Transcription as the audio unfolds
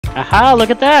Aha, look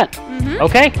at that. Mm-hmm.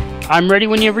 Okay, I'm ready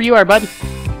whenever you are, bud.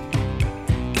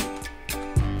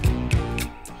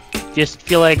 Just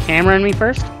feel like hammering me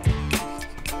first?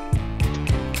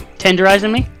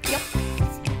 Tenderizing me? Yep.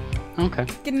 Okay.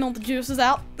 Getting all the juices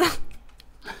out.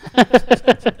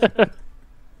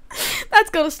 That's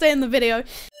gotta stay in the video.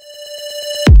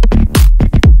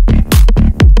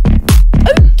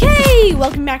 Okay,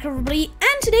 welcome back everybody,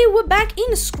 and today we're back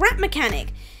in Scrap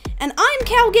Mechanic. And I'm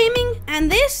Cal Gaming,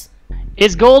 and this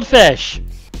is Goldfish. In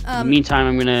the meantime,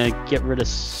 I'm gonna get rid of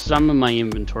some of my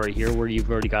inventory here, where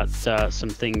you've already got some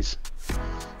things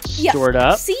stored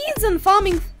up. Seeds and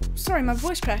farming. Sorry, my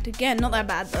voice cracked again. Not that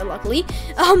bad though, luckily.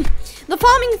 The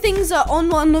farming things are on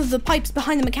one of the pipes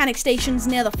behind the mechanic stations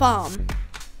near the farm.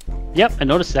 Yep, I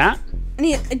noticed that. I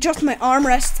need to adjust my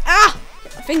armrests. Ah,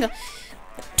 hit my finger.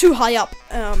 Too high up.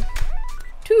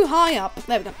 Too high up.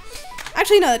 There we go.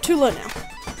 Actually, no, they're too low now.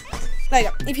 There you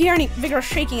go. If you hear any vigorous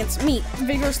shaking, it's me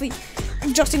vigorously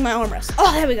adjusting my armrest.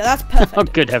 Oh, there we go. That's perfect. Oh,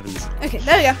 good heavens. Okay,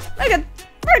 there we go. Very good.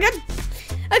 Very good.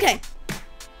 Okay.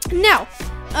 Now,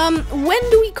 when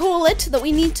do we call it that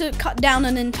we need to cut down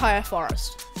an entire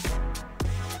forest?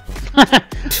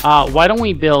 Why don't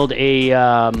we build a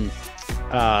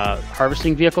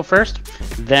harvesting vehicle first?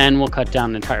 Then we'll cut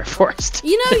down the entire forest.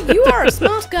 You know, you are a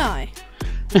smart guy.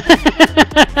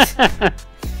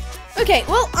 Okay,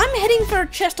 well, I'm heading for a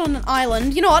chest on an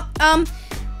island. You know what?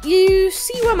 You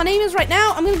see where my name is right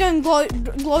now? I'm gonna go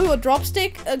and glow a drop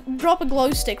stick. Drop a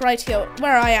glow stick right here,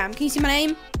 where I am. Can you see my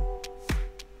name?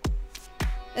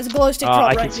 There's a glow stick drop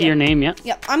right here. I can see your name, yeah.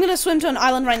 Yep, I'm gonna swim to an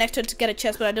island right next to it to get a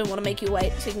chest, but I didn't want to make you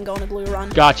wait, so you can go on a glue run.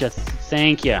 Gotcha.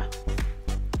 Thank you.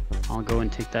 I'll go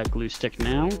and take that glue stick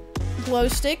now. Glow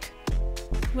stick?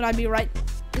 Would I be right?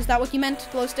 Is that what you meant?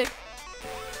 Glow stick?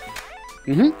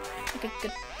 Mm-hmm. Okay,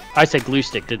 good. I said glue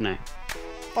stick, didn't I?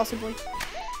 Possibly.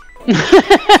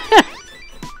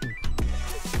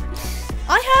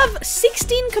 I have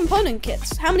 16 component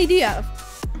kits. How many do you have?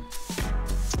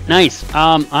 Nice.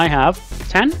 I have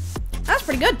 10. That's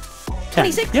pretty good. 10.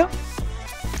 26. Yep.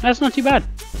 That's not too bad.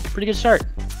 Pretty good start.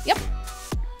 Yep.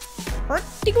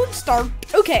 Pretty good start.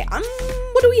 Okay,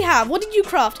 what do we have? What did you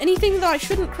craft? Anything that I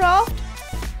shouldn't craft?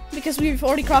 Because we've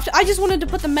already crafted. I just wanted to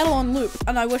put the metal on loop,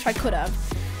 and I wish I could have.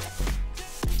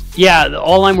 Yeah,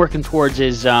 all I'm working towards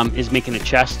is making a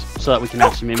chest so that we can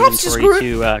have some inventory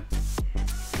to.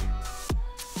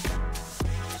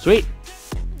 Sweet.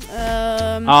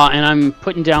 And I'm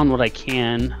putting down what I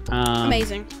can.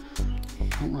 Amazing. I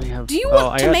don't really have. Do you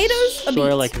want tomatoes or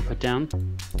soil beets? I can put down.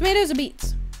 Tomatoes or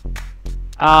beets?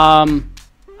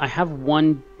 I have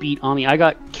one beet on me. I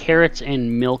got carrots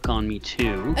and milk on me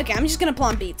too. Okay, I'm just gonna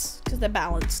plant beets because they're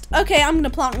balanced. Okay, I'm gonna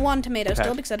plant one tomato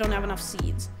still because I don't have enough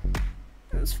seeds.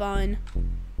 That's fine.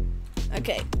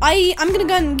 Okay, I'm gonna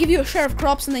go and give you a share of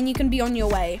crops and then you can be on your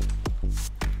way.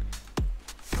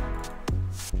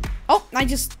 Oh, I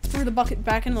just threw the bucket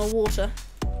back in the water.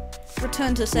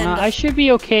 Return to sender. I should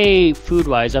be okay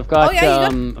food-wise. I've got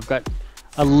I've got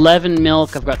 11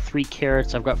 milk. I've got 3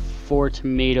 carrots. I've got 4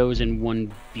 tomatoes and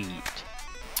 1 beet.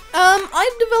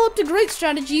 I've developed a great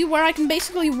strategy where I can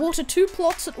basically water 2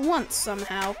 plots at once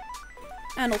somehow.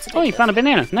 And also take you found a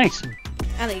banana. Nice.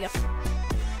 And there you go.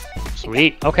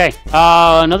 Sweet. Okay.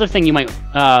 Another thing you might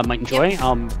enjoy. Yep.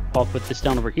 I'll put this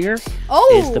down over here.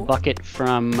 Oh. Is the bucket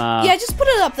from? Yeah, just put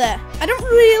it up there. I don't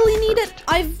really need it.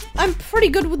 I'm pretty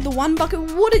good with the one bucket.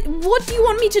 What do you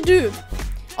want me to do?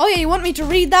 Oh yeah, you want me to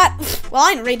read that? Well,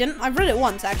 I ain't reading. I've read it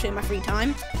once actually in my free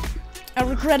time. I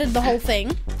regretted the whole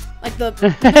thing, like the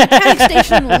mechanic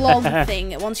station log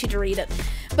thing. It wants you to read it,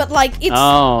 but like it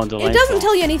doesn't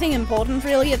tell you anything important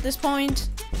really at this point.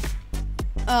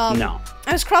 No.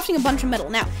 I was crafting a bunch of metal.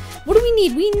 Now, what do we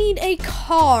need? We need a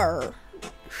car,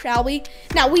 shall we?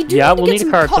 Now, we do we'll need a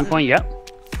car at some point,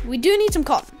 We do need some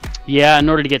cotton. Yeah, in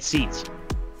order to get seeds.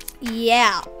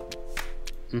 Yeah.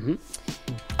 Mm-hmm.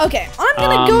 Okay, I'm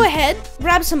gonna go ahead,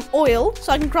 grab some oil,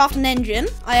 so I can craft an engine.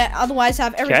 I otherwise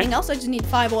have everything else. I just need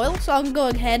 5 oil, so I'll go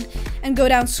ahead and go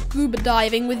down scuba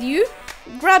diving with you.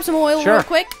 Grab some oil real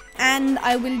quick, and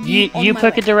I will be on You my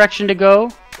pick way. a direction to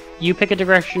go. You pick a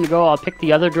direction to go, I'll pick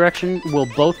the other direction. We'll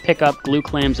both pick up glue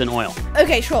clams and oil.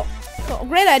 Okay, sure. Cool.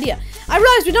 Great idea. I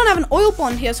realize we don't have an oil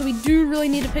pond here, so we do really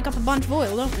need to pick up a bunch of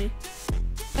oil, don't we?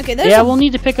 Okay, there's we'll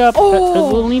need to pick up,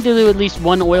 we'll need to do at least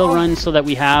 1 oil run so that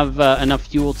we have enough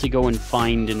fuel to go and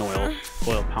find an oil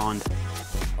pond.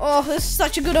 Oh, this is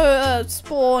such a good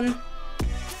spawn.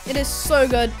 It is so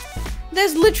good.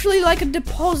 There's literally like a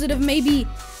deposit of maybe,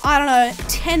 I don't know,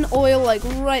 10 oil like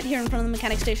right here in front of the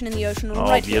mechanic station in the ocean. Oh,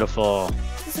 right beautiful. Here.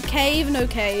 Is this a cave? No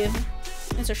cave.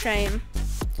 It's a shame.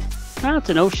 Well, it's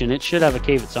an ocean. It should have a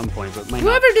cave at some point, but might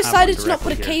Whoever not have decided one to not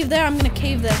put a directly cave there, I'm gonna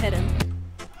cave their head in. here.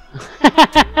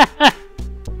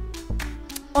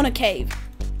 On a cave.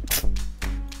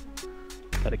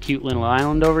 Got a cute little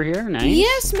island over here. Nice.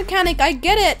 Yes, mechanic, I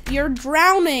get it. You're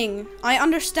drowning. I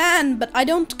understand, but I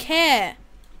don't care.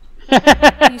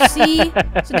 You see?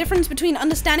 There's a difference between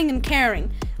understanding and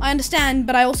caring. I understand,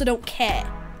 but I also don't care.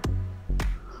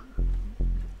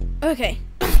 Okay.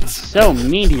 So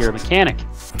mean to your mechanic.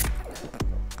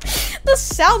 The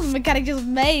sound the mechanic just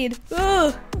made.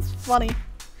 Ugh, that's funny.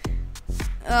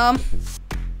 Sounds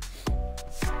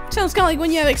kind of like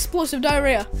when you have explosive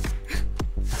diarrhea.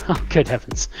 Oh, good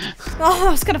heavens.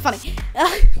 Oh, it's kind of funny.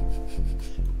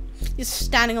 Just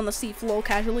standing on the seafloor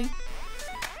casually.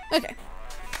 Okay.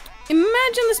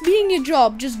 Imagine this being your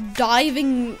job, just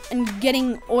diving and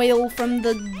getting oil from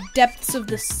the depths of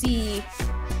the sea.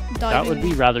 That would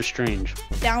be rather strange.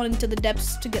 Down into the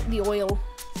depths to get the oil.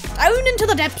 Down into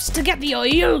the depths to get the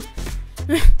oil!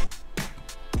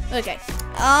 Okay.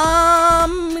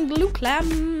 Glue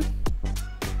clam.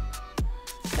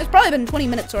 It's probably been 20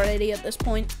 minutes already at this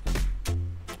point.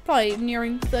 Probably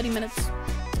nearing 30 minutes.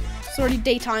 It's already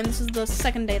daytime. This is the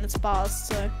second day that's paused,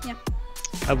 so yeah.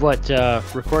 Of what,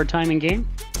 record time in game?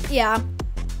 Yeah.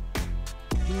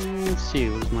 Let's see,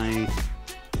 what does my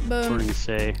recording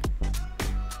say?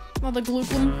 Well, the glue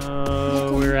clam.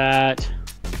 We're at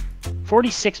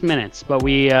 46 minutes, but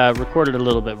we recorded a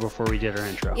little bit before we did our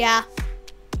intro. Yeah.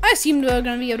 I assumed we were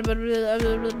going to be able to...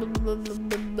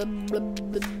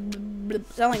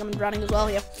 Sound like I'm drowning as well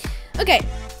here. Okay.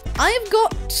 I've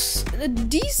got a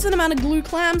decent amount of glue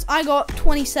clams. I got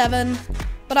 27.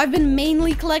 But I've been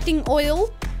mainly collecting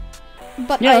oil.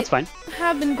 But yeah, that's fine. I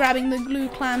have been grabbing the glue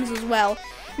clams as well.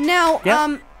 Now,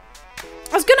 I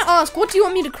was gonna ask, what do you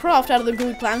want me to craft out of the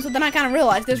glue clams? But then I kind of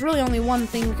realized there's really only one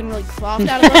thing you can really craft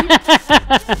out of them.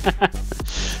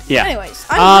 Yeah. Anyways,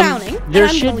 I'm drowning. There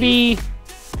should be.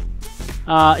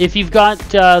 If you've got.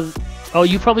 Oh,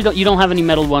 you probably don't. You don't have any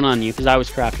metal one on you because I was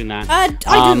crafting that. I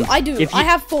do. I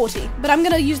have 40, but I'm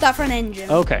gonna use that for an engine.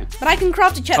 Okay. But I can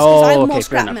craft a chest because I have more fair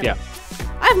scrap enough, metal. yeah.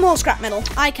 I have more scrap metal.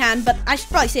 I can, but I should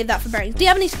probably save that for bearings. Do you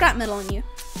have any scrap metal on you?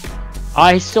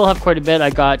 I still have quite a bit.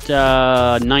 I got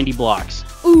 90 blocks.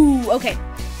 Ooh, okay.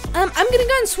 I'm gonna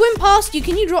go and swim past you.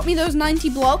 Can you drop me those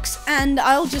 90 blocks? And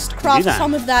I'll just craft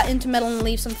some of that into metal and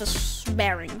leave some for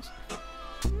bearings.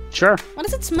 Sure. Why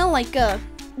does it smell like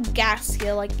gas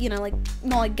here? Like, you know, like,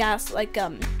 not like gas, like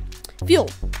fuel.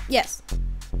 Yes.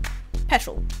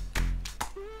 Petrol.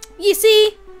 You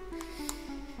see?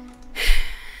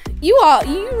 You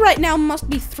right now must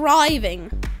be thriving.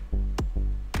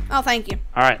 Oh, thank you.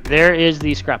 Alright, there is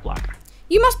the scrap block.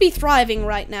 You must be thriving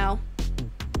right now.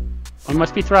 I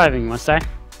must be thriving, must I?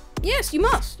 Yes, you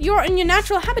must. You're in your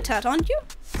natural habitat, aren't you?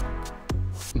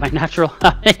 My natural...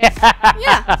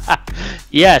 Yeah.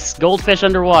 Yes, goldfish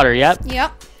underwater, yep.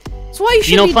 Yep. So why you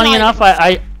should You know, be funny diving. enough,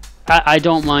 I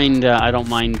don't mind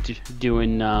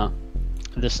doing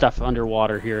the stuff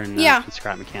underwater here in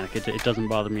Scrap Mechanic. It doesn't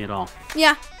bother me at all.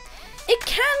 Yeah. It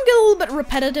can get a little bit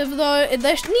repetitive, though.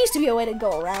 There needs to be a way to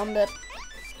go around it.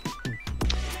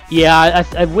 Yeah,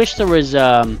 I wish there was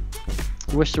a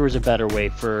better way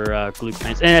for glue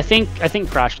clams, and I think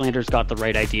Crashlander's got the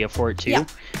right idea for it too. Yeah.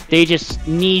 They just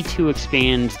need to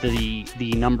expand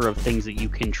the number of things that you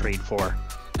can trade for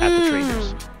at the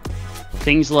traders.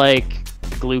 Things like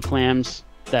glue clams,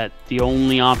 that the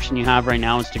only option you have right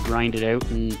now is to grind it out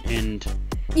and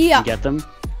get them.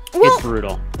 Well, it's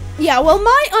brutal. Yeah, well,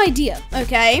 my idea,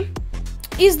 okay,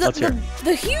 is that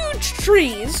the huge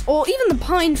trees, or even the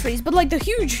pine trees, but like the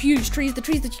huge trees, the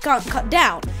trees that you can't cut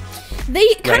down,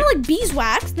 they kind of like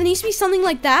beeswax. There needs to be something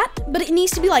like that, but it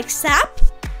needs to be like sap,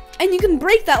 and you can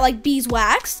break that like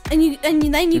beeswax, and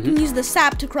then you can use the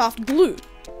sap to craft glue.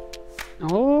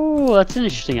 Oh, that's an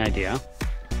interesting idea.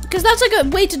 Because that's like a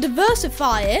way to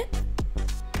diversify it.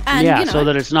 And, yeah, you know, so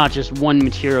that it's not just one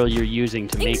material you're using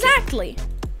to make it. Exactly.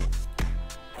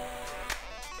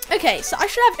 Okay, so I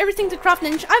should have everything to craft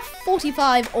an engine. I have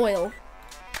 45 oil.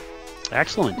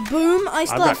 Excellent. Boom, I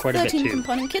still have 13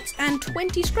 component kits and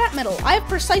 20 scrap metal. I have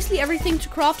precisely everything to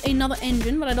craft another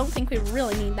engine, but I don't think we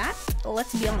really need that.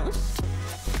 Let's be honest.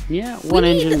 Yeah, one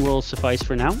engine will suffice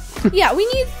for now. Yeah, we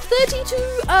need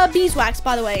 32 beeswax,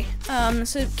 by the way.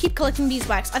 So keep collecting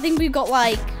beeswax. I think we've got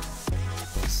like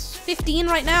 15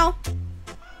 right now.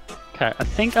 Okay, I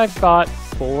think I've got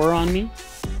 4 on me.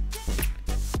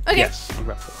 Okay. Yes, I've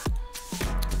got 4.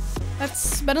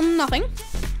 That's better than nothing.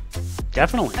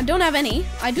 Definitely. I don't have any.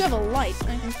 I do have a light.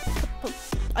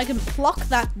 I can pluck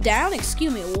that down.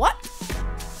 Excuse me, what?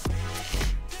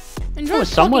 Enjoy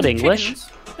somewhat English. Chickens.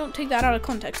 Don't take that out of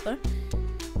context, though.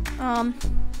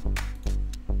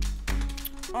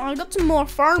 I got some more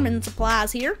farming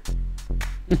supplies here.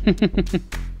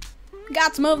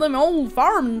 Got some of them old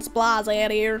farming supplies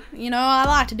out here. You know, I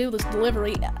like to do this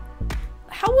delivery.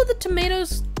 How are the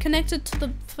tomatoes connected to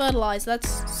the fertilizer?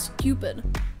 That's stupid.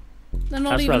 They're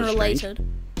not That's even rather related.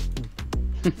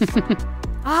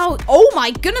 Oh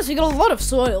my goodness, we got a lot of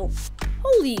soil.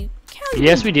 Holy cow.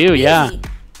 Yes, we do, yeah. Busy.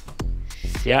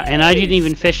 Yeah, and I didn't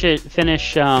even finish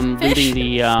looting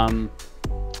the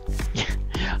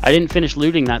I didn't finish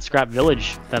looting that scrap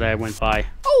village that I went by.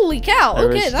 Holy cow! There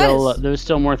Okay, was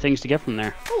still more things to get from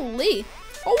there. Holy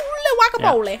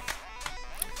guacamole! Yeah.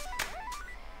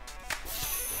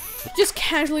 Just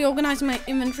casually organizing my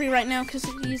inventory right now because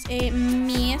it is a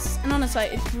mess. And honestly,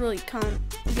 it really can't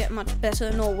get much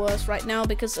better nor worse right now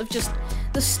because of just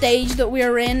the stage that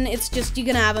we're in. It's just you're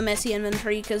gonna have a messy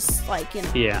inventory because, like, you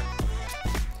know. Yeah.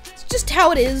 It's just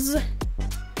how it is.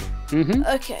 Mm-hmm.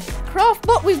 Okay, craft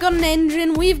bot, we've got an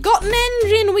engine. We've got an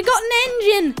engine. We got an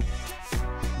engine.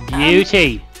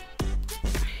 Beauty.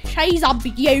 She's a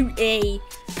beauty.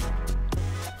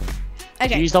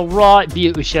 Okay. She's the right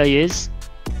beauty, she is.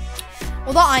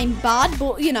 Well, that ain't bad,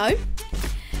 but you know,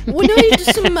 we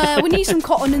need some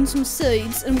cotton and some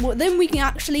seeds, and then we can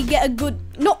actually get a good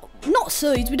not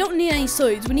seeds. We don't need any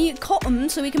seeds. We need cotton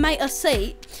so we can make a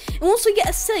seat. And once we get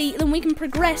a seat, then we can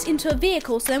progress into a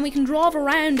vehicle, so then we can drive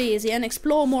around easier and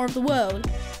explore more of the world.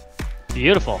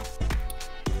 Beautiful.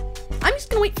 I'm just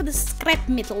gonna wait for the scrap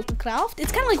metal to craft.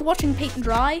 It's kind of like watching paint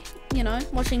dry, you know,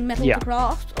 watching metal to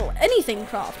craft or anything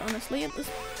craft. Honestly, it was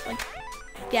like,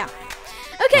 yeah.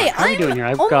 Okay, How are we doing here?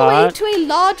 I'm on the way to a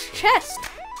large chest.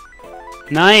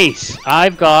 Nice.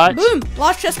 I've got Boom,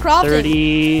 large chest crafting.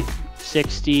 30,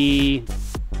 60,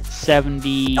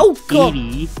 70, Oh, God.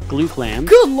 80 glue clams.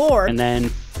 Good lord. And then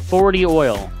 40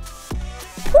 oil.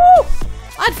 Woo!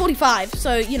 I had 45,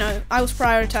 so, you know, I was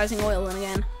prioritizing oil then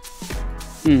again.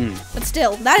 But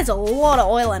still, that is a lot of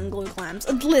oil and glue clams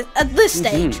at this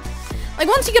stage. Like,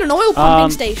 once you get an oil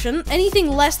pumping station, anything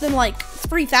less than, like,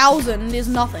 3,000 is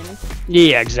nothing.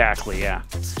 Yeah, exactly, yeah.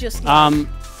 It's just...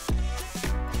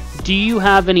 do you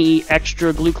have any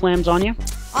extra glue clams on you?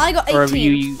 I got 18. Or have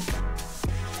you...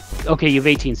 Okay, you have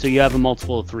 18, so you have a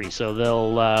multiple of 3, so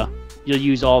they'll, you'll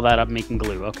use all that up making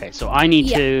glue. Okay, so I need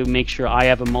to make sure I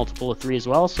have a multiple of 3 as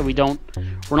well, so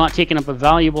we're not taking up a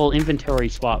valuable inventory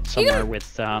spot somewhere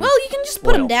with, well, you can just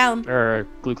put them down. Or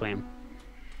glue clam.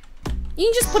 You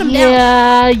can just put them down.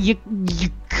 Yeah, you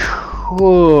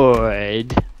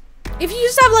could. If you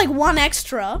just have, like, one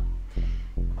extra.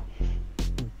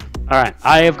 Alright,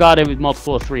 I have got a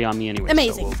multiple of 3 on me anyway.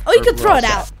 Amazing. So or you could throw it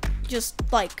set. out. Just,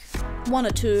 like, 1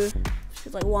 or 2.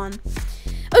 Just, like, 1.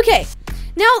 Okay.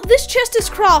 Now, this chest is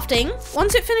crafting.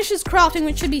 Once it finishes crafting,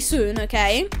 which should be soon,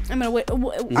 okay? I'm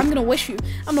gonna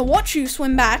watch you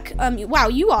swim back. Wow,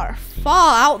 you are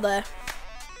far out there.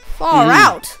 Far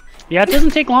out. Yeah, it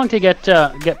doesn't take long to get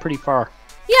pretty far.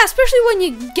 Yeah, especially when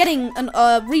you're getting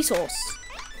a resource.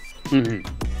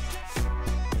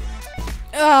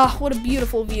 Ah, what a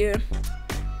beautiful view.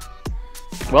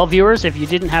 Well, viewers, if you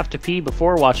didn't have to pee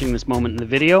before watching this moment in the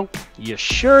video, you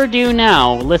sure do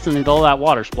now, listening to all that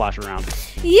water splash around.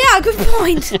 Yeah, good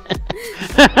point.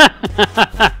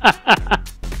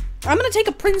 I'm gonna take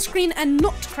a print screen and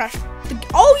not crash.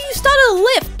 Oh, you started a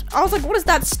lift. I was like, what is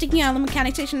that sticking out of the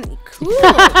mechanic station? Cool.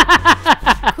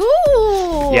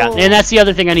 Cool. Yeah, and that's the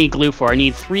other thing I need glue for. I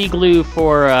need 3 glue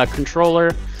for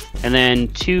controller, and then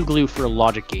 2 glue for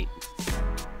logic gate.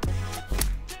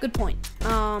 Good point.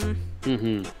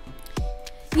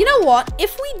 You know what?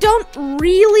 If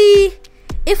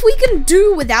we can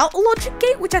do without a logic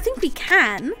gate, which I think we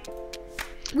can.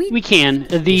 We can.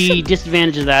 The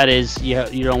disadvantage of that is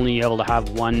you're only able to have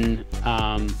one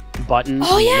button.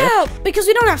 Oh yeah, because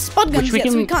we don't have spud guns yet,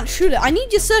 so we can't shoot it. I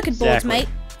need your circuit boards, mate.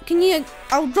 Can you?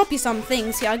 I'll drop you some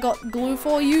things here. I got glue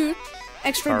for you,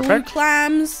 extra glue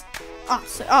clams.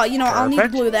 You know what? I'll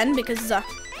need glue then because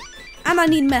and I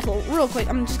need metal real quick.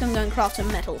 I'm just gonna go and craft some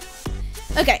metal.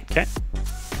 Okay. Okay.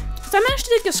 So I managed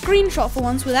to take a screenshot for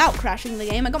once without crashing the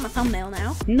game. I got my thumbnail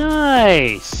now.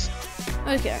 Nice.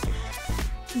 Okay.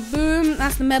 Boom,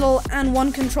 that's the metal and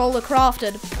 1 controller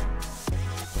crafted.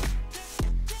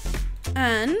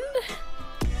 And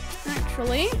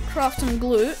actually, craft some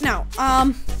glue. Now,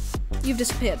 you've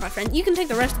disappeared, my friend. You can take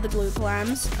the rest of the glue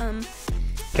clams.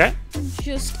 Okay.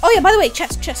 Oh yeah, by the way,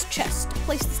 chest.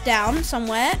 Place this down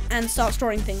somewhere and start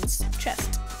storing things.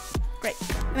 Chest. Great.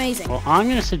 Amazing. Well, I'm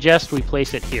gonna suggest we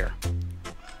place it here.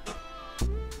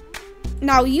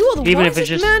 Now, you are the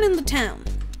wisest man in the town.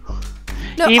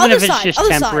 No, even other if it's side, just other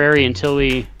temporary side. until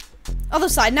we... Other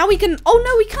side. Now we can... Oh,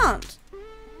 no, we can't.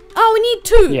 Oh, we need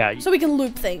 2. Yeah. So we can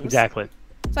loop things. Exactly.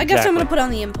 So I guess I'm Exactly. gonna put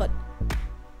on the input.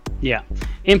 Yeah.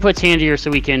 Input's handier so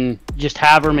we can just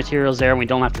have our materials there and we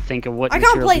don't have to think of what I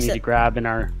can't materials we place need it. to grab in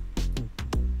our...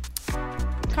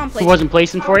 Can't It place wasn't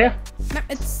placing for you? it. No,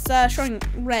 it's showing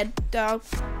red. I'll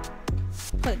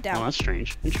put it Oh, down. that's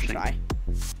strange. Interesting. Try.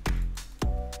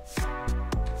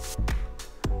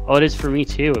 Oh, it is for me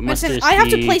too. It must Listen, just I have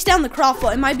to be- place down the craft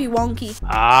bot. It might be wonky.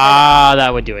 Ah,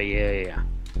 that would do it. Yeah.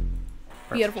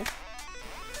 Beautiful.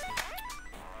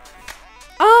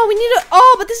 Oh, we need a...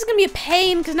 Oh, but this is going to be a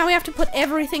pain because now we have to put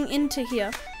everything into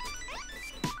here.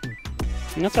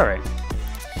 That's alright.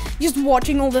 Just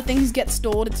watching all the things get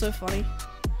stored. It's so funny.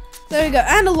 There we go.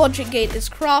 And a logic gate is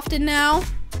crafted now.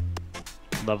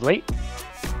 Lovely.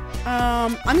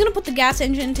 I'm going to put the gas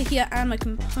engine into here and my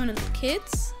component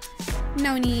kits.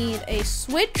 Now we need a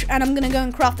switch. And I'm going to go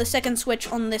and craft the second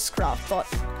switch on this craft bot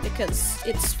because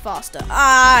it's faster.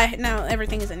 Ah, now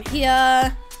everything is in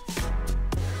here.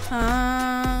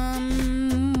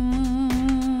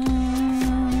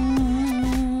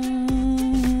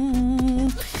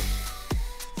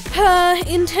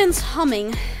 Intense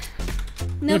humming.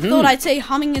 Never thought I'd say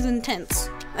humming is intense.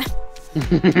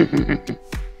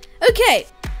 Okay,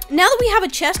 now that we have a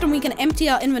chest and we can empty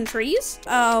our inventories,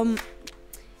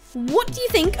 what do you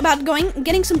think about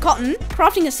getting some cotton,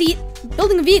 crafting a seat,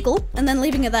 building a vehicle, and then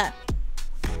leaving it there?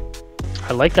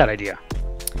 I like that idea.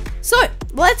 So,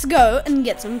 let's go and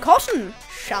get some cotton,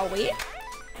 shall we?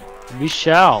 We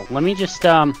shall. Let me just,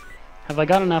 have I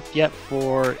got enough yet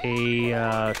for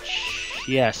a,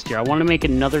 chest here? I want to make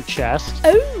another chest.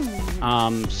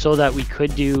 Oh! So that we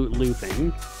could do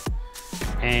looping.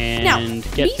 And Now,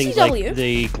 get things BCW. like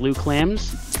the glue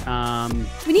clams.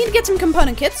 We need to get some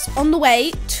component kits on the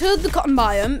way to the cotton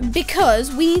biome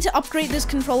because we need to upgrade this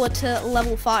controller to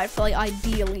level 5, like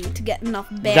ideally, to get enough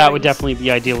bearings. That would definitely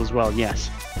be ideal as well, yes.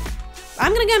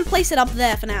 I'm gonna go and place it up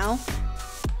there for now.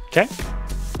 Okay,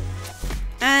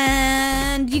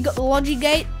 And you got the logic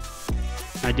gate.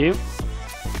 I do.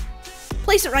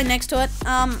 Place it right next to it.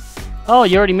 Oh,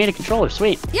 you already made a controller,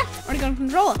 sweet. Yeah, already got a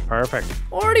controller. Perfect.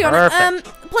 Already on Perfect.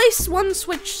 it. Place one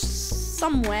switch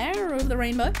somewhere over the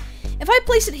rainbow. If I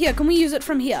place it here, can we use it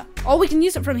from here? Oh, we can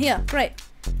use it from here. Great.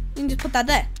 We can just put that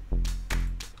there.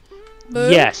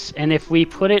 Boom. Yes, and if we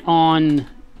put it on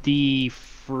the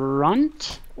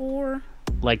front, Or...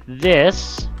 like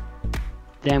this,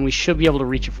 then we should be able to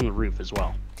reach it from the roof as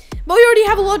well. But we already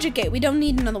have a logic gate. We don't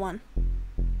need another one.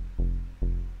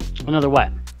 Another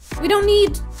what? We don't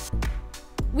need...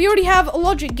 We already have a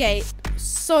logic gate.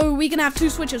 So we can have 2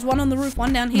 switches. One on the roof,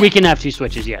 one down here. We can have 2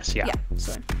 switches, yes, yeah. Yeah,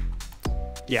 so...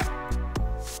 Yeah.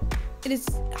 It is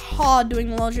hard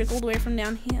doing logic all the way from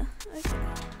down here. Okay.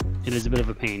 It is a bit of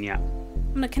a pain, yeah.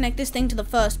 I'm gonna connect this thing to the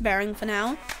first bearing for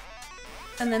now.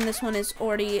 And then this one is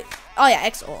already... Oh yeah,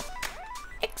 XOR.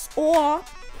 XOR.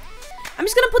 I'm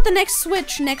just gonna put the next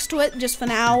switch next to it just for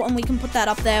now, and we can put that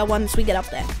up there once we get up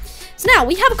there. So now,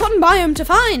 we have a cotton biome to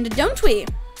find, don't we?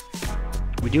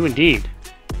 We do indeed.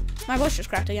 My voice just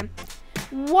cracked again.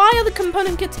 Why are the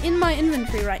component kits in my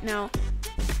inventory right now?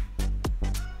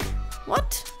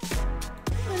 What?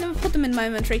 I never put them in my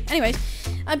inventory. Anyways,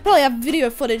 I probably have video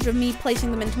footage of me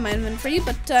placing them into my inventory,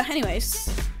 but anyways,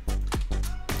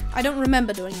 I don't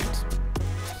remember doing it.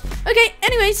 Okay,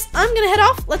 anyways, I'm gonna head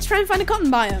off. Let's try and find a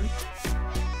cotton biome.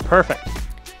 Perfect.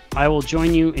 I will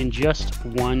join you in just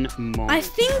one moment. I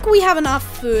think we have enough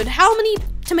food. How many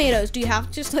tomatoes do you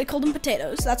have? Just I call them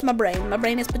potatoes. That's my brain. My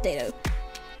brain is potato.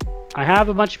 I have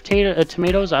a bunch of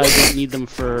tomatoes. I don't need them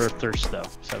for thirst, though.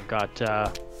 So I've got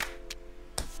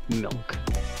milk.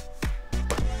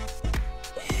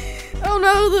 Oh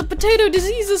no, the potato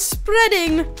disease is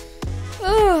spreading.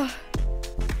 Ugh.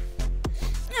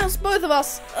 Yes, both of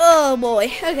us. Oh boy.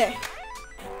 Okay.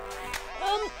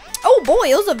 Oh boy,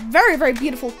 it was a very, very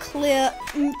beautiful, clear,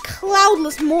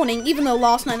 cloudless morning, even though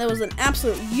last night there was an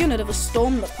absolute unit of a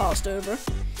storm that passed over.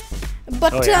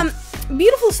 But, Oh, yeah.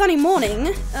 beautiful sunny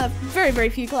morning, very, very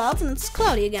few clouds, and it's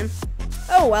cloudy again.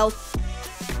 Oh well.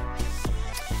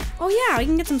 Oh yeah, we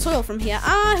can get some soil from here.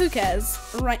 Ah, who cares?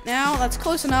 Right now, that's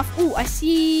close enough. Ooh, I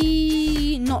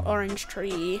see... not orange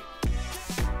tree.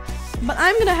 But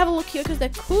I'm gonna have a look here, because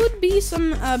there could be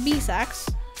some, bee sacks.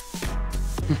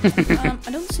 I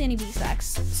don't see any bee sacks.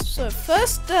 So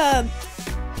first,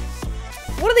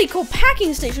 what are they called?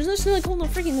 Packing stations? That's really called a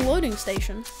freaking loading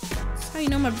station. That's how you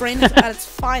know my brain is at its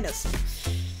finest.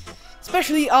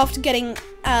 Especially after getting,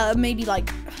 maybe like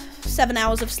 7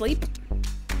 hours of sleep.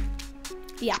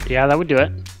 Yeah, Yeah, that would do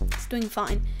it. it's doing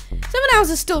fine. 7 hours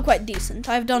is still quite decent.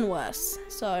 I've done worse,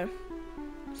 so...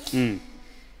 Hmm.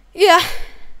 Yeah.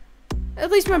 At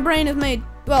least my brain is made,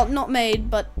 well, not made,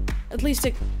 but At least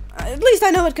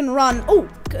I know it can run. Oh,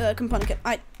 component kit.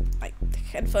 My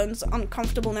headphones are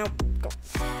uncomfortable now. God.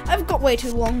 I've got way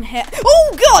too long hair.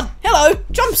 Oh God! Hello,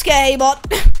 jump scare bot.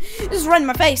 This is right in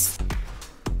my face.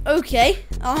 Okay.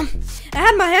 I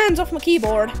had my hands off my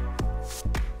keyboard.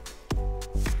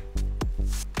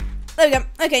 There we go.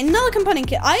 Okay, another component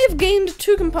kit. I have gained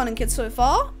 2 component kits so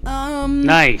far.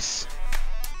 Nice.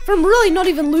 From really not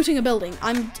even looting a building.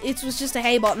 It was just a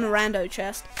haybot and a rando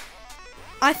chest.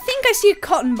 I think I see a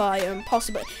cotton biome,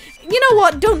 possibly. You know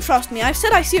what? Don't trust me. I've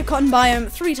said I see a cotton biome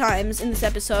 3 times in this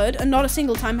episode, and not a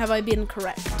single time have I been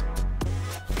correct.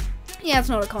 Yeah, it's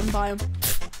not a cotton biome.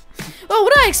 Well,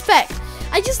 what do I expect?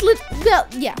 Well,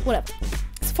 yeah, whatever.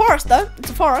 It's a forest, though.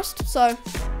 It's a forest, so...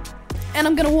 And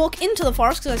I'm gonna walk into the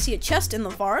forest because I see a chest in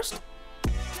the forest.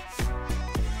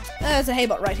 There's a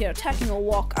haybot right here attacking a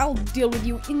walk. I'll deal with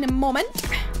you in a moment.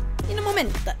 In a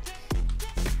moment.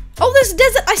 Oh, there's a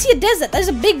desert. I see a desert. There's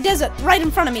a big desert right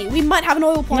in front of me. We might have an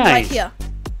oil pond right here.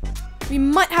 We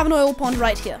might have an oil pond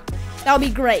right here. That would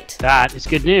be great. That is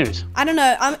good news. I don't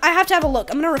know. I have to have a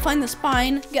look. I'm gonna refine the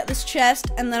spine, get this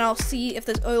chest, and then I'll see if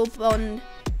there's oil pond.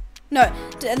 No,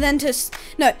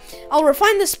 I'll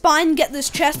refine the spine, get this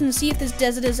chest, and see if this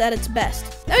desert is at its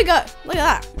best. There we go. Look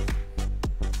at that.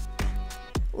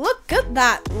 Look at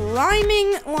that.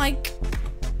 Rhyming like,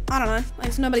 I don't know, like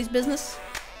it's nobody's business.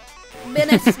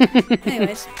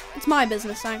 Anyways, it's my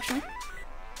business, actually.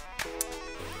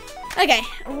 Okay,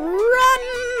 run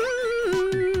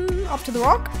up to the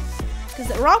rock, because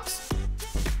it rocks.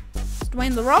 It's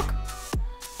Dwayne the Rock.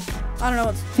 I don't know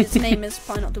what its name is,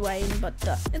 probably not Dwayne, but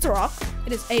it's a rock.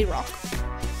 It is a rock.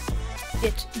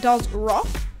 It does rock.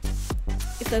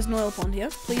 If there's an oil pond here,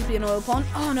 please be an oil pond.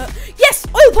 Oh no, yes,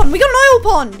 oil pond, we got an oil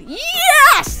pond,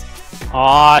 yes!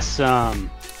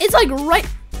 Awesome. It's like right,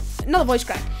 another voice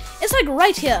crack. It's like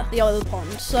right here, the oil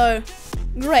pond, so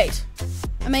great,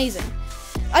 amazing.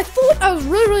 I thought I was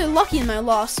really, really lucky in my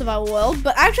last survival world,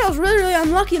 but actually I was really, really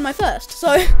unlucky in my first, so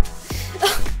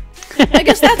I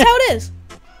guess that's how it is.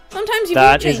 Sometimes you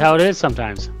That is how it is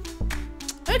sometimes.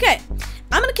 Okay,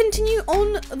 I'm gonna continue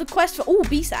on the quest for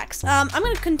bee sacks. I'm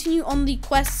gonna continue on the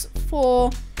quests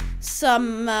for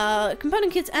some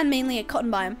component kits and mainly a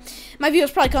cotton biome. My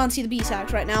viewers probably can't see the bee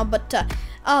sacks right now, but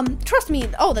trust me.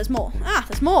 Oh, there's more.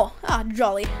 There's more.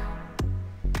 Jolly.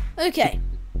 Okay,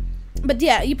 but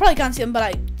yeah, you probably can't see them,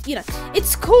 but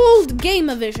it's called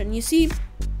gamer vision. You see,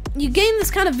 you gain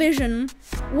this kind of vision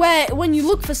where when you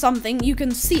look for something, you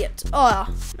can see it.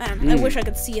 Oh, man, I wish I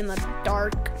could see in the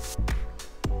dark.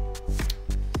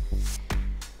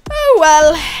 Oh,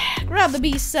 well. Grab the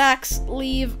bee sacks,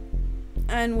 leave,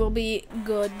 and we'll be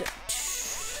good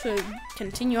to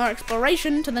continue our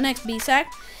exploration to the next bee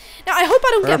sack. Now, I hope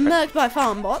I don't get murked by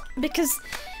FarmBot, because...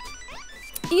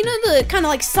 You know the kind of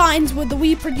like signs with the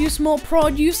we produce more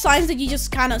produce, signs that you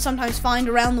just kind of sometimes find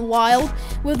around the wild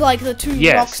with like the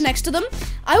 2 rocks next to them?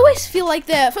 I always feel like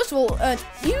they're, first of all,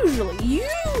 usually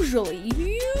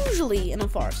in a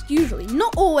forest. Usually.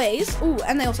 Not always. Ooh,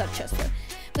 and they also have chests though.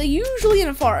 They're usually in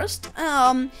a forest,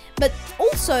 but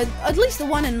also, at least the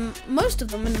one in most of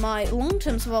them in my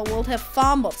long-term survival world have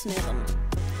farm bots near them.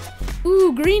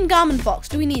 Ooh, green garment box.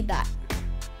 Do we need that?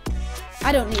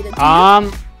 I don't need it. Do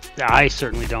you? I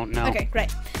certainly don't know. Okay,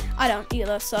 great. I don't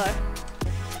either, so...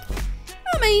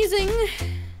 Amazing!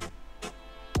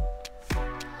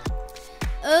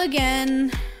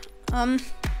 Again,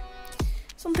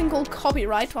 something called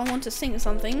copyright. I want to sing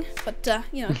something, but,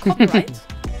 copyright.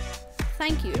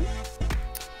 Thank you.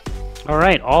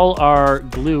 Alright, all our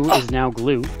glue is now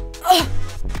glue. Oh,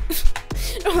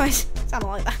 I sounded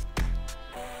like that.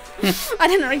 I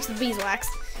didn't reach the beeswax.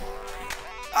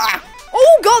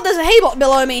 Oh god, there's a haybot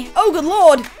below me. Oh good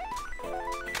lord.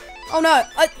 Oh no.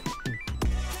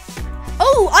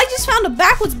 Oh, I just found a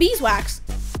backwards beeswax.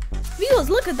 Viewers,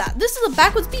 look at that. This is a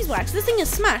backwards beeswax. This thing is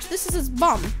smashed. This is its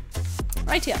bum.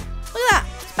 Right here. Look at that.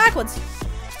 It's backwards.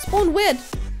 It spawned weird.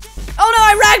 Oh no,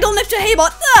 I ragdolled next to a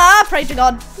haybot. Pray to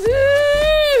God.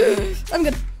 I'm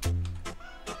good.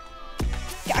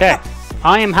 Okay.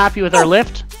 I am happy with our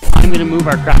lift. I'm gonna move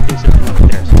our crafting system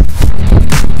upstairs.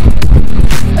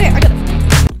 Okay, I got it.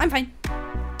 I'm fine.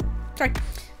 Sorry.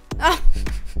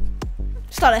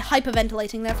 Started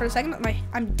hyperventilating there for a second.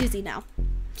 I'm dizzy now.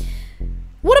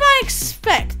 What do I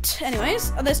expect?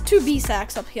 Anyways, there's 2 bee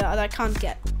sacks up here that I can't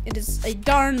get. It is a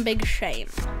darn big shame.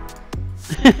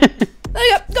 There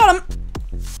you go. Got him.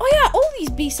 Oh yeah, all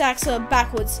these B-sacks are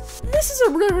backwards. This is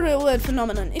a real weird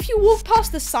phenomenon. If you walk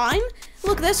past the sign,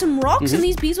 look, there's some rocks, and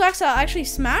these beeswax are actually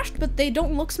smashed, but they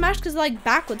don't look smashed because they're like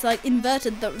backwards, like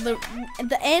inverted.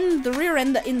 The rear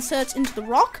end that inserts into the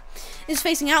rock is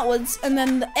facing outwards, and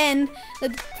then the end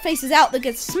that faces out that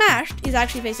gets smashed is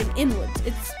actually facing inwards.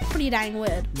 It's pretty dang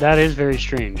weird. That is very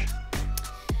strange.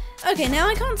 Okay, now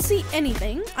I can't see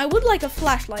anything. I would like a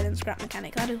flashlight in Scrap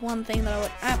Mechanic. That is one thing that I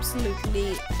would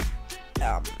absolutely...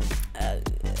 I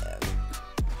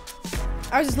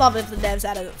would just love if the devs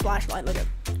added a flashlight. Look at,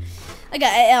 like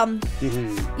a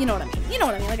you know what I mean. You know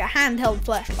what I mean, like a handheld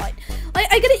flashlight.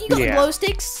 I get it. You got the glow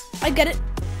sticks. I get it.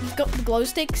 You've got the glow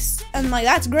sticks, and like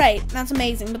that's great. That's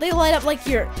amazing. But they light up like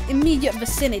your immediate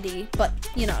vicinity. But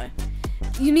you know,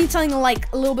 you need something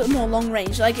like a little bit more long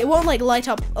range. Like it won't like light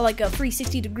up like a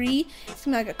 360 degree. It's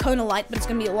gonna be like a Kona light, but it's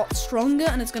gonna be a lot stronger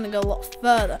and it's gonna go a lot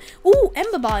further. Ooh,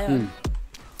 Ember Biome.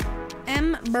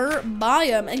 Ember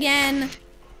Biome again.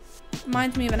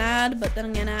 Reminds me of an ad, but then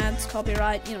again, ads,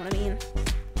 copyright, you know what I mean.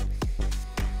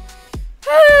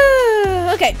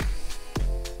 Okay.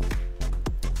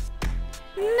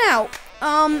 Now,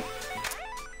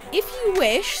 if you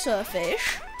wish,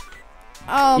 Surfish.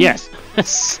 Yes,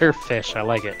 Surfish, I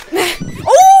like it.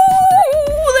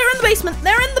 Oh, they're in the basement.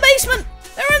 They're in the basement.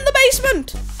 They're in the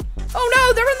basement. Oh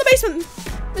no, they're in the basement.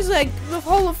 This is like the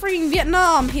whole of freaking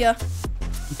Vietnam here.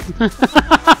 Sorry,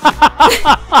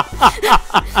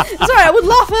 I would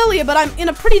laugh earlier, but I'm in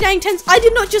a pretty dang tense. I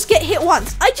did not just get hit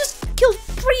once. I just killed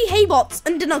 3 haybots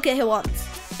and did not get hit once.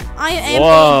 I am.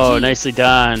 Whoa, nicely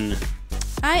done.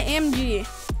 I am G.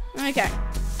 Okay.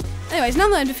 Anyways, now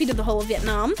that I've defeated the whole of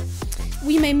Vietnam,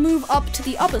 we may move up to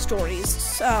the upper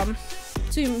stories.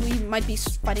 Soon we might be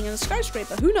fighting in a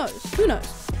skyscraper. Who knows? Who knows?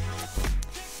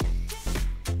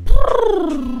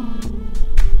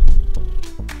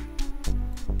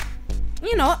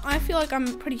 You know what? I feel like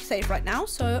I'm pretty safe right now,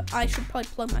 so I should probably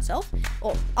plug myself.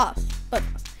 Or us. Both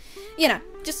of us. You know,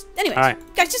 just, anyways. Alright.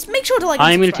 Guys, just make sure to like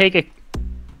I'm going to take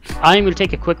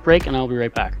a quick break, and I'll be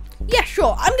right back. Yeah,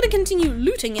 sure. I'm going to continue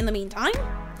looting in the meantime.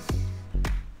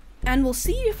 And we'll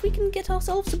see if we can get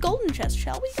ourselves a golden chest,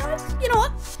 shall we, guys? You know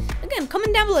what? Again,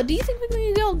 comment down below. Do you think we're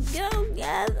going to do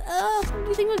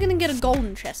you think we're going to get a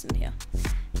golden chest in here?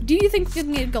 Do you think we're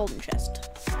going to get a golden chest?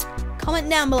 Comment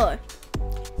down below.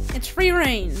 It's free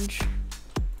range.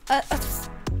 A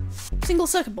single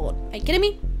circuit board. Are you kidding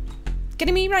me?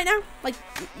 Kidding me right now? Like,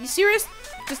 you serious?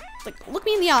 Just, like, look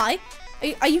me in the eye.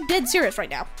 Are you dead serious right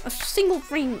now? A single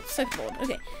free circuit board.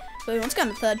 Okay. So let's go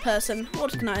into third person.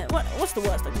 What's the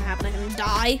worst that can happen? I can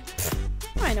die. Pfft,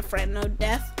 I ain't afraid of no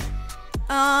death.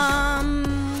 Not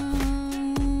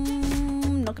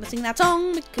gonna sing that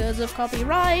song because of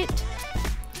copyright.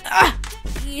 Ah!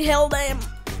 You hell damn.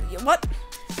 What?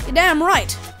 You're damn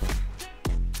right.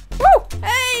 Woo!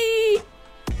 Hey!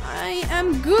 I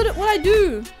am good at what I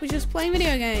do, which is playing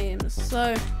video games.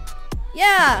 So,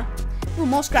 yeah. Ooh,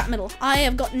 more scrap metal. I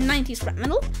have got 90 scrap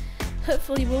metal.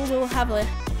 Hopefully we'll have a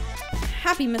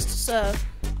happy So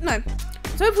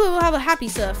hopefully we'll have a happy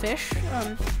Surfish.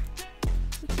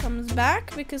 Comes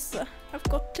back because I've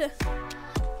got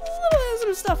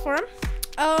some stuff for him.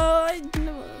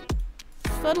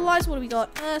 Fertilizer. What do we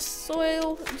got?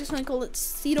 Soil. I'm just gonna call it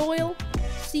seed oil.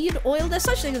 Seed oil. There's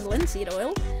such thing as linseed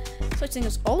oil. Such thing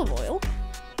as olive oil.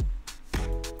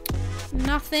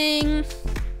 Nothing.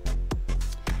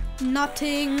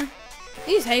 Nothing.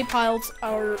 These hay piles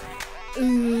are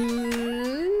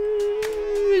losing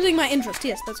my interest.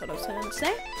 Yes, that's what I was going to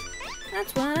say.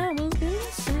 That's what I was going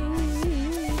to say.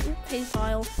 Hay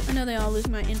pile. I know they are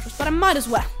losing my interest, but I might as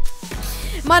well.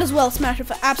 Might as well smash it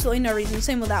for absolutely no reason.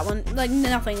 Same with that one. Like,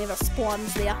 nothing ever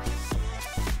spawns there.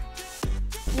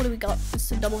 What do we got?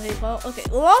 It's a double hay pile. Okay,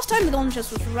 last time the golden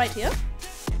chest was right here.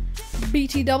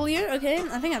 BTW. Okay,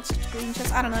 I think that's just green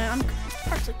chest. I don't know. I'm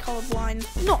partially colorblind.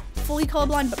 Not fully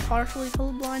colorblind, but partially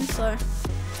colorblind, so...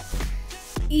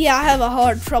 Yeah, I have a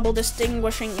hard trouble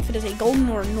distinguishing if it is a golden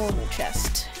or a normal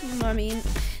chest. You know what I mean?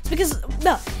 It's because,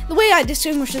 well, the way I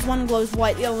distinguish is one glows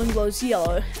white, the other one glows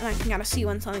yellow, and I can kind of see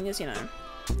when something is, you know,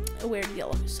 a weird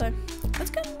yellow. So,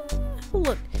 let's go have a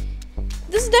look.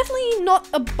 This is definitely not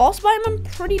a boss biome, I'm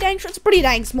pretty dang sure. It's a pretty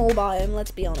dang small biome,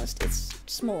 let's be honest. It's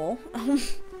small.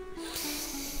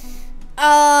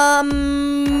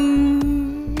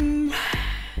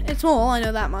 It's small, I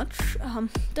know that much. Don't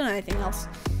know anything else.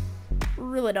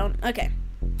 Really don't. Okay.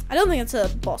 I don't think it's a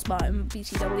boss biome,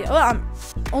 BTW. Oh, I'm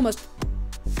almost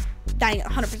dang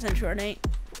 100% sure it ain't.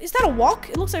 Is that a walk?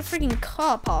 It looks like a freaking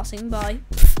car passing by.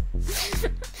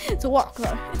 It's a walk,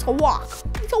 though. It's a walk.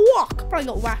 It's a walk. Probably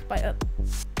got whacked by a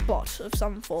bot of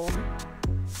some form.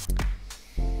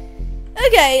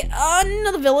 Okay,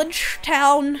 another village,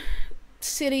 town,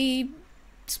 city,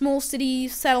 small city,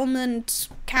 settlement,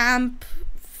 camp,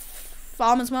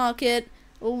 farmer's market,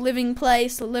 living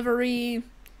place, livery,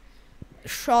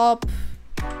 shop.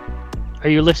 Are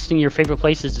you listing your favorite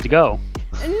places to go?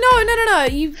 No.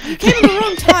 You came at the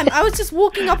wrong time. I was just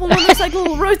walking up on one of those like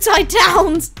little roadside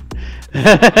towns.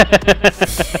 I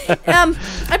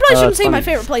probably shouldn't say my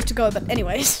favorite place to go, but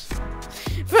anyways.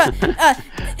 For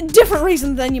different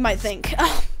reasons than you might think.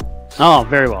 Oh,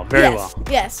 very well, very well.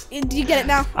 Yes. Do you get it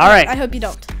now? All right. I hope you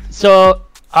don't. So,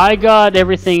 I got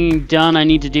everything done I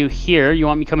need to do here. You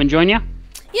want me to come and join you?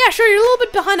 Yeah, sure. You're a little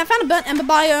bit behind. I found a burnt ember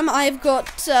biome. I've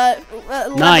got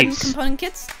 11 component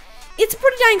kits. It's a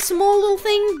pretty dang small little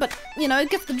thing, but, you know, it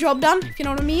gets the job done, if you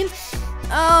know what I mean.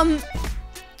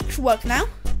 Should work now.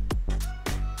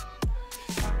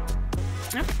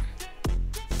 Yep.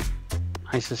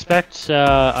 I suspect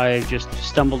I just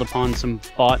stumbled upon some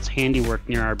bots' handiwork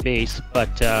near our base,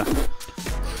 but I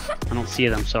don't see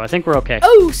them, so I think we're okay.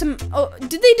 Oh,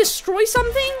 did they destroy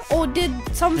something, or did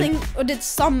some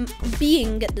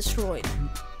being get destroyed?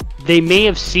 They may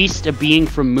have ceased a being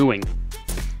from mooing.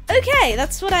 Okay,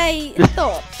 that's what I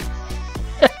thought.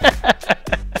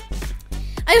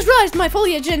 I just realized my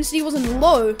foliage density wasn't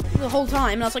low the whole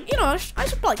time, and I was like, you know, I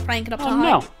should probably crank it up to high.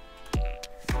 No.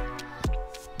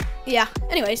 Yeah,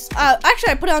 anyways,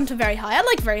 actually I put it on to very high. I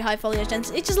like very high foliage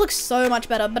density. It just looks so much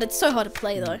better, but it's so hard to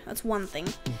play though. That's one thing.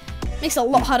 Makes it a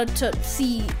lot harder to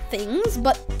see things,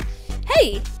 but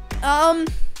hey, don't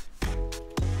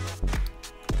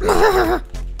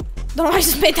know why I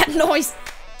just made that noise.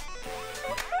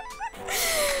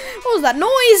 What was that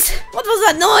noise? What was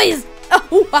that noise?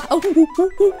 Oh, wow.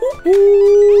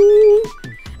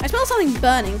 I smell something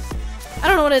burning. I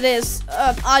don't know what it is.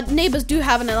 Our neighbors do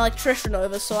have an electrician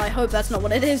over, so I hope that's not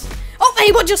what it is. Oh,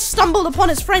 Abel just stumbled upon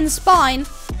his friend's spine.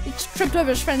 He tripped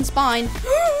over his friend's spine.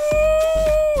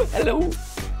 Hello.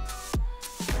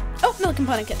 Oh, another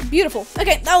component kit. Beautiful.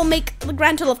 Okay, that will make the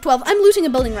grand total of 12. I'm looting a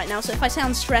building right now, so if I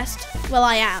sound stressed, well,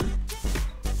 I am.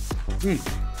 Whew,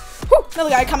 another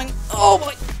guy coming. Oh,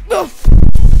 boy. Oh.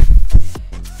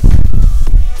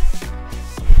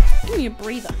 Give me a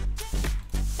breather.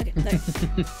 Okay, there.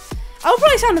 I'll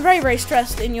probably sound very, very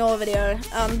stressed in your video,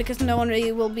 because no one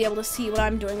really will be able to see what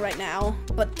I'm doing right now.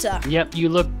 But yep, you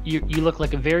look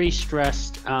like a very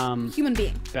stressed human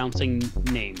being. Bouncing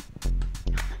name.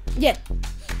 Yeah.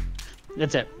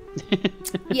 That's it.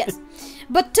 Yes.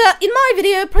 But in my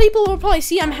video, people will probably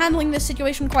see I'm handling this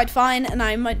situation quite fine, and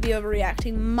I might be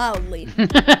overreacting mildly.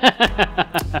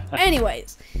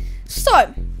 Anyways,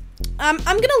 so I'm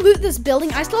gonna loot this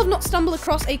building. I still have not stumbled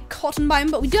across a cotton biome,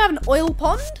 but we do have an oil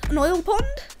pond.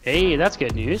 Hey, that's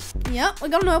good news. Yeah, we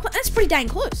got an oil pond. That's pretty dang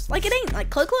close. Like, it ain't like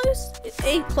close. It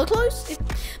ain't close.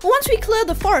 But once we clear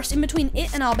the forest in between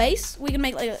it and our base, we can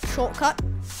make like a shortcut.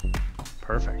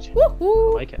 Perfect.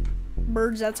 Woohoo! I like it.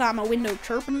 Birds outside my window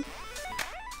chirping.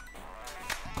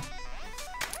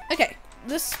 Okay,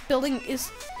 this building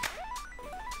is...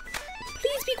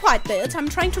 Please be quiet, birds. I'm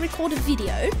trying to record a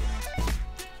video.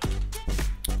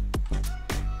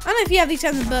 I don't know if you have these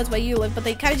kinds of birds where you live, but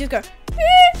they kind of just go...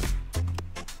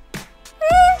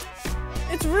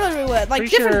 It's really, really weird. Like,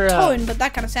 Pretty different sure, tone, but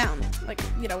that kind of sound. Like,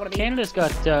 you know what I mean? Canada's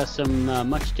got some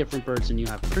much different birds than you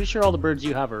have. Pretty sure all the birds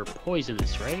you have are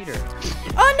poisonous, right? Or...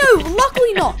 Oh, no,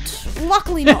 luckily not.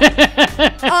 Luckily not.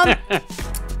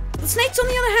 The snakes, on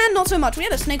the other hand, not so much. We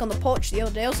had a snake on the porch the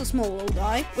other day. It was a small little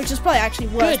guy, which is probably actually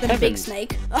worse than a big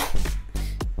snake. Oh,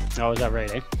 is that right,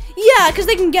 eh? Yeah, because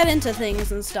they can get into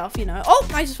things and stuff, you know. Oh,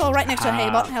 I just fell right next to a hay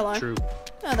bot. Hello. True.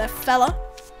 Oh, there, fella.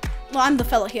 Well, I'm the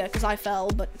fella here because I fell,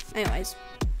 but anyways.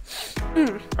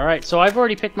 Alright, so I've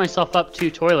already picked myself up 2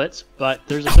 toilets, but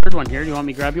there's a third one here. Do you want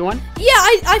me to grab you one? Yeah,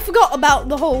 I forgot about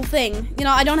the whole thing. You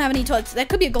know, I don't have any toilets. There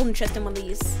could be a golden chest in one of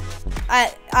these.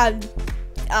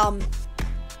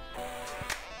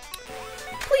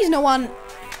 Please no one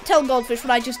tell Goldfish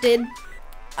what I just did.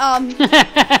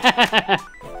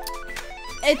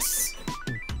 It's...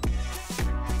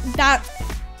 That...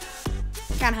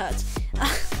 kinda hurts.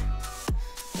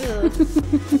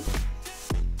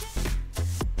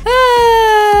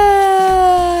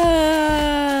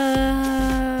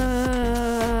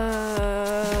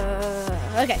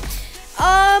 Okay.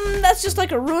 That's just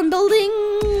like a ruin building.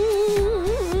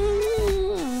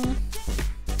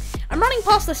 I'm running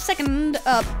past the second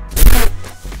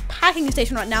packing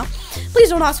station right now. Please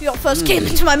don't ask me what first came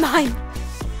into my mind.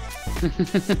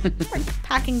 Like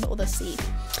packing but with a C.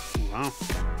 Wow.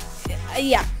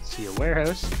 Yeah. See a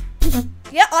warehouse.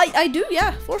 Yeah, I do,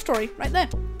 yeah. 4-story, right there.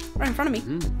 Right in front of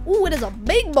me. Ooh, it is a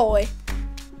big boy.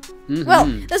 Well,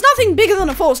 there's nothing bigger than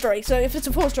a 4-story, so if it's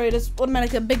a 4-story, it's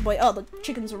automatically a big boy. Oh, the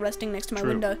chickens are resting next to my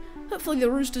window. Hopefully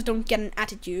the roosters don't get an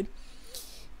attitude.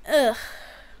 Ugh.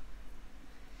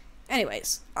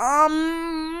 Anyways,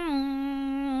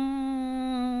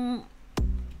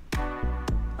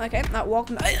 okay, that walk.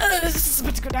 This is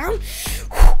about to go down. You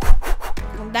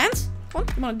wanna dance? Come on,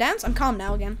 you wanna dance? I'm calm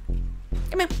now again.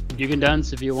 Come here. You can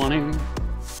dance if you want to.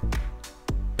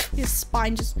 His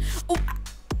spine just. Oh,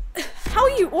 how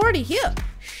are you already here?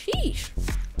 Sheesh.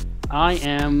 I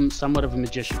am somewhat of a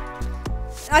magician.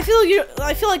 I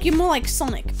feel like you're more like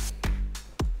Sonic.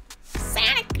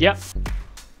 Sonic. Yep.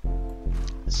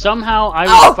 Somehow I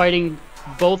was fighting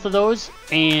both of those,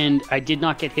 and I did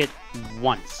not get hit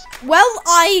once. Well,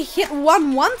 I hit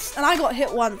one once, and I got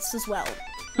hit once as well.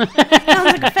 Sounds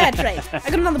like a fair trade. I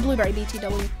got another blueberry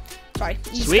BTW. Sorry,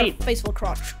 you just got a face full of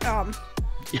crotch. Oh, no.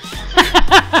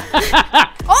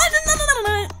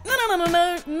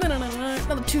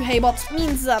 Another 2 hay bops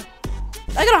means I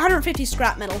got 150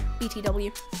 scrap metal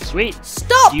BTW. Sweet.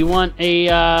 Stop. Do you want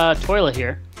a toilet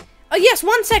here? Oh yes,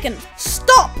 1 second.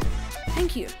 Stop.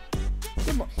 Thank you.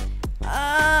 Good boy.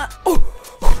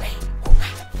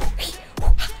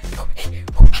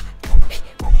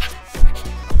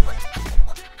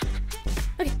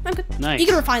 Okay, I'm good. Nice. You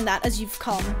can refine that as you've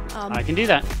come. I can do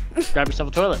that. Grab yourself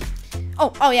a toilet.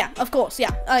 Oh yeah, of course,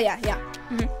 yeah. Oh yeah.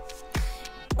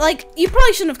 Like, you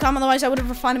probably shouldn't have come, otherwise I would have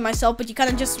refined it myself, but you kind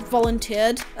of just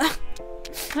volunteered.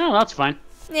 Oh, that's fine.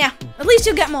 Yeah, at least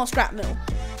you'll get more scrap metal.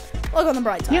 Look on the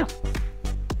bright side. Yeah.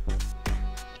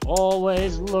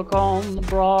 Always look on the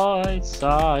bright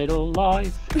side of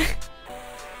life.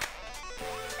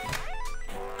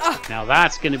 Now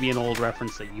that's going to be an old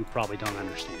reference that you probably don't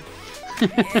understand.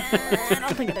 I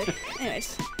don't think I do.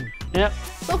 Anyways. Yep.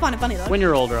 Still find it funny though. When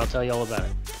you're older, I'll tell you all about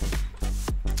it.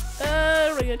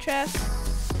 Regular chest.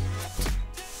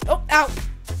 Oh, ow.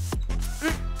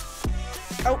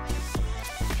 Oh.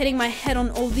 Hitting my head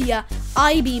on all the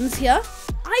I-beams here.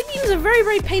 I-beams are very,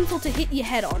 very painful to hit your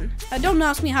head on. Don't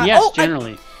ask me how. Yes,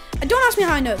 generally. Don't ask me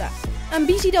how I know that.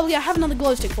 BTW, I have another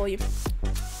glow stick for you.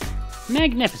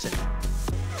 Magnificent.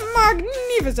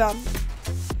 Magnificent.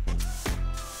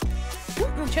 Ooh,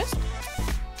 no chest.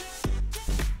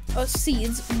 Oh,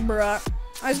 seeds, bruh.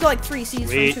 I just got like 3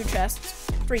 seeds from 2 chests.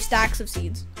 3 stacks of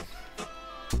seeds.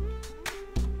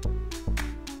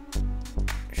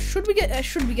 Should we get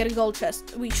a gold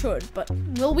chest? We should, but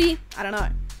will we? I don't know.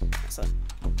 So,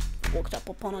 walked up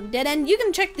upon a dead end. You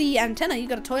can check the antenna. You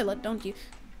got a toilet, don't you?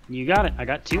 You got it. I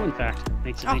got 2, in fact.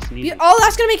 Makes it nice and easy. Oh,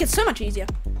 that's gonna make it so much easier.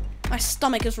 My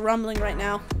stomach is rumbling right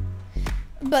now.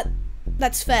 But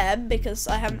that's fair because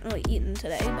I haven't really eaten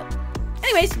today. But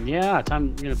anyways. Yeah,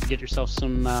 time you're gonna get yourself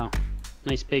some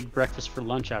nice big breakfast for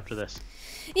lunch after this.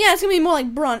 Yeah, it's gonna be more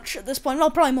like brunch at this point. Well,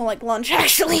 probably more like lunch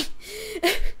actually.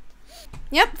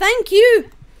 Yep, thank you.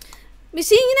 Be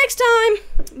seeing you next time.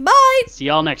 Bye. See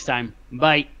y'all next time.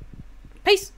 Bye. Peace.